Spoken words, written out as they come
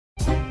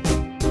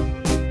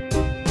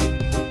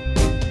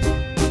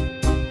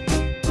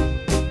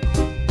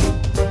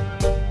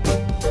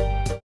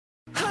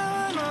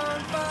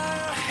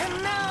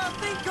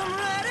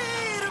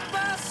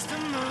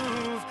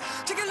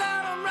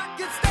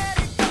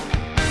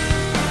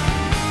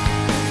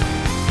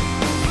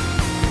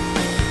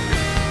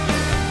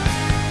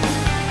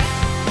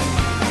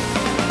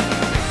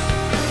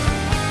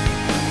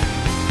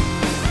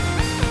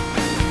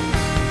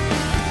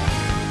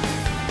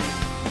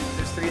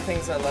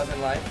love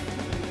in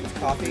life is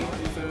coffee,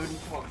 food,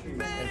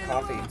 and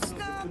coffee in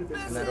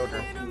that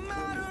order.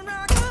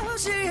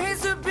 She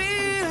hates to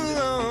be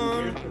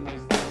alone.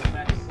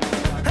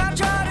 I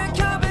try to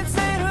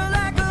compensate her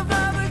lack of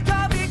love with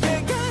coffee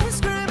cake and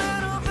screaming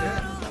over.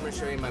 I'm gonna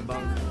show you my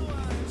bunk.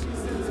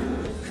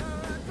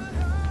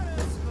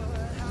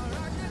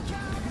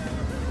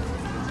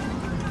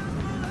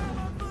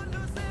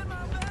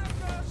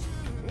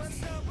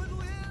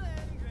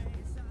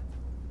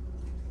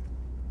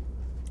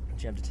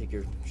 You have to take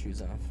your shoes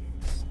off.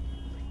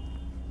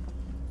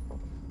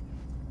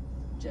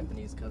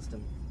 Japanese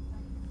custom.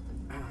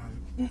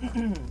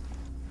 Okay.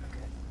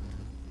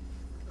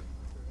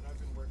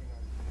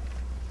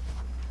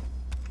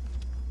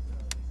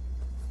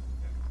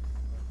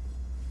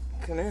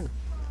 Come in.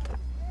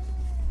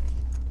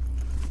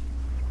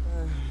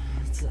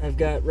 I've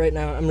got, right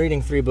now, I'm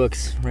reading 3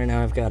 books. Right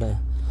now I've got I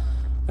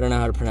don't know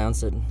how to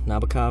pronounce it,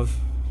 Nabokov,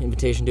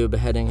 Invitation to a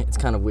Beheading. It's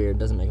kind of weird,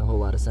 doesn't make a whole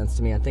lot of sense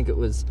to me. I think it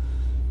was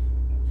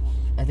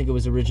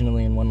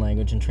originally in one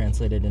language and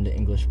translated into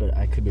English, but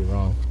I could be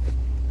wrong.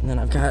 And then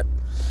I've got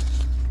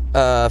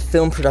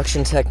Film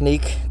Production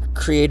Technique,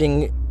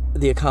 Creating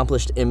the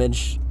Accomplished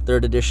Image,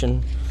 3rd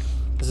edition.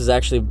 This is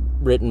actually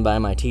written by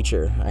my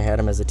teacher. I had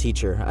him as a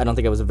teacher. I don't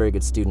think I was a very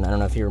good student. I don't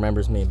know if he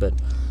remembers me, but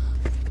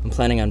I'm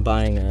planning on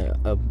buying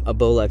a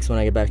Bolex when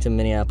I get back to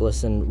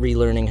Minneapolis and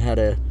relearning how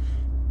to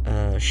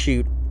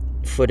shoot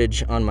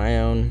footage on my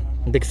own.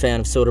 I'm a big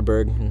fan of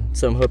Soderbergh, and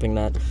so I'm hoping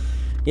that,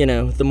 you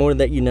know, the more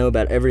that you know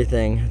about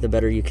everything, the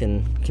better you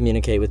can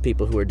communicate with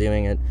people who are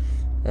doing it.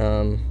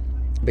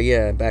 But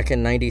yeah, back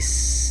in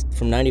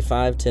from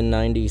 95 to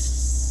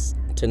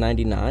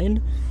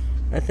 99,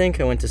 I think,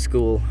 I went to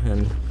school,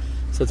 and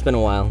so it's been a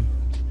while.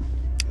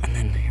 And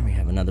then here we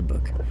have another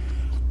book.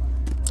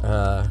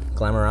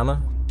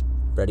 Glamorama,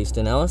 Bret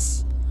Easton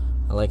Ellis.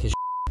 I like his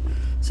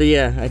So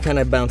yeah, I kind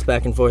of bounce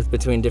back and forth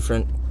between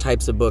different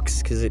types of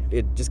books because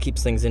it just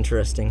keeps things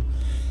interesting.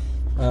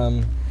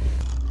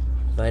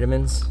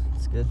 Vitamins,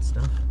 it's good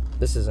stuff.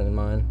 This isn't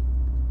mine.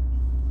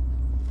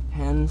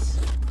 Pens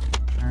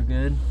are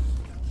good.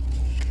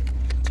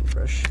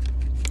 Toothbrush.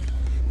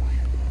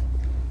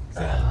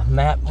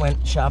 Matt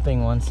went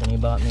shopping once and he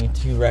bought me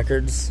 2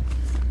 records.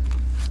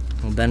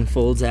 Little Ben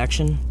Folds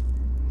action.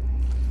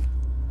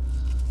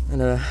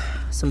 And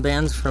some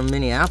bands from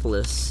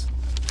Minneapolis.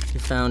 We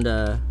found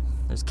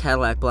there's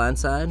Cadillac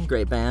Blindside,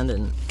 great band,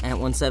 and Ant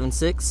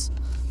 176.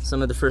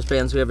 Some of the first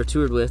bands we ever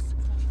toured with.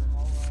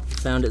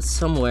 Found it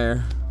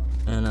somewhere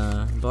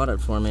and bought it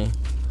for me.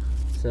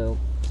 So,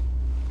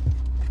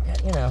 yeah,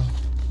 you know,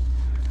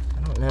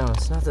 I don't know.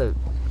 It's not the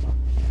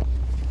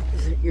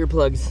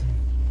earplugs.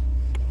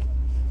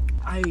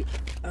 I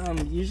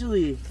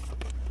usually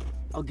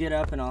I'll get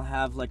up and I'll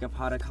have like a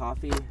pot of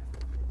coffee,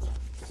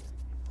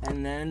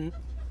 and then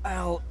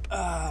I'll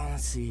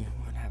let's see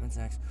what happens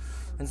next.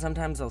 And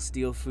sometimes I'll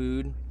steal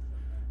food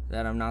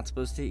that I'm not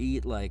supposed to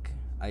eat, like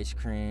ice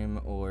cream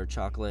or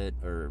chocolate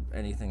or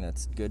anything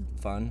that's good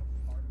fun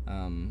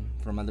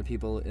from other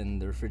people in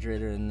the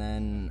refrigerator, and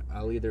then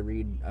I'll either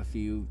read a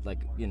few,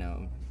 like, you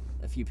know,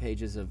 a few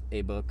pages of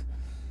a book,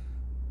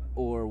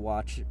 or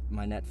watch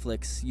my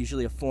Netflix,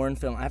 usually a foreign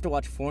film. I have to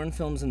watch foreign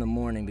films in the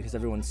morning because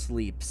everyone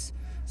sleeps,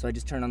 so I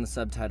just turn on the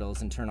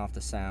subtitles and turn off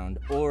the sound,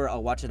 or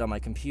I'll watch it on my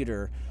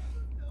computer,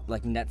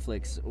 like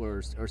Netflix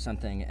or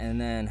something, and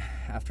then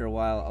after a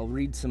while I'll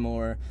read some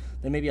more,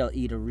 then maybe I'll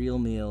eat a real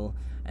meal,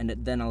 and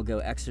then I'll go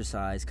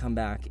exercise, come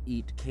back,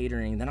 eat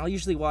catering, then I'll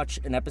usually watch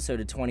an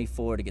episode of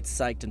 24 to get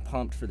psyched and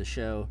pumped for the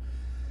show,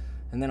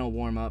 and then I'll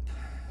warm up,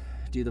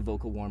 do the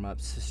vocal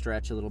warm-ups,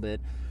 stretch a little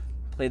bit,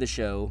 play the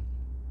show,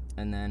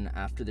 and then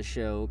after the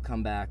show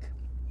come back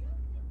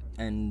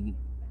and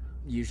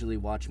usually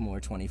watch more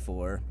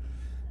 24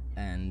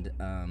 and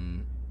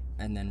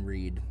then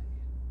read.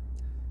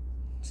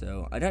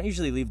 So I don't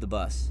usually leave the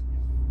bus.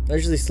 I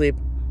usually sleep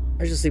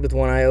with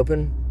one eye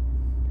open,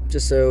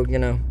 just so, you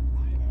know,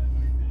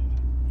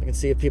 I can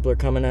see if people are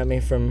coming at me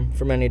from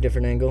any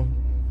different angle.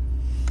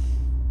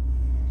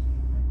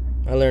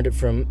 I learned it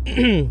from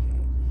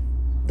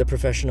The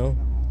Professional,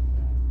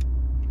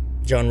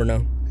 John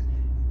Renault.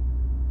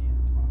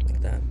 Like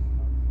that.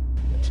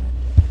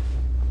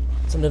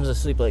 Sometimes I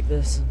sleep like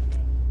this.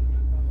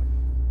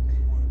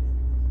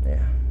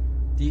 Yeah.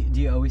 Do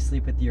you always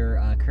sleep with your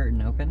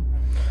curtain open?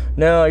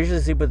 No, I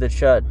usually sleep with it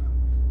shut.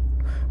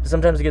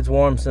 Sometimes it gets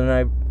warm, so then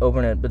I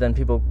open it, but then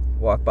people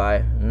walk by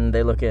and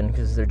they look in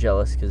because they're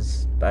jealous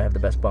because I have the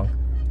best bunk.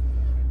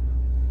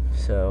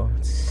 So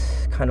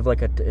it's kind of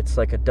like it's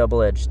like a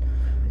double-edged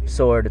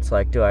sword. It's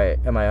like,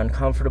 am I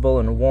uncomfortable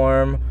and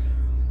warm,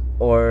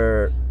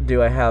 or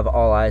do I have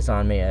all eyes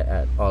on me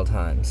at all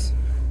times,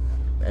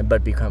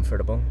 but be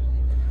comfortable?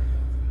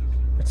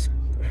 It's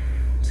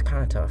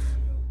kind of tough.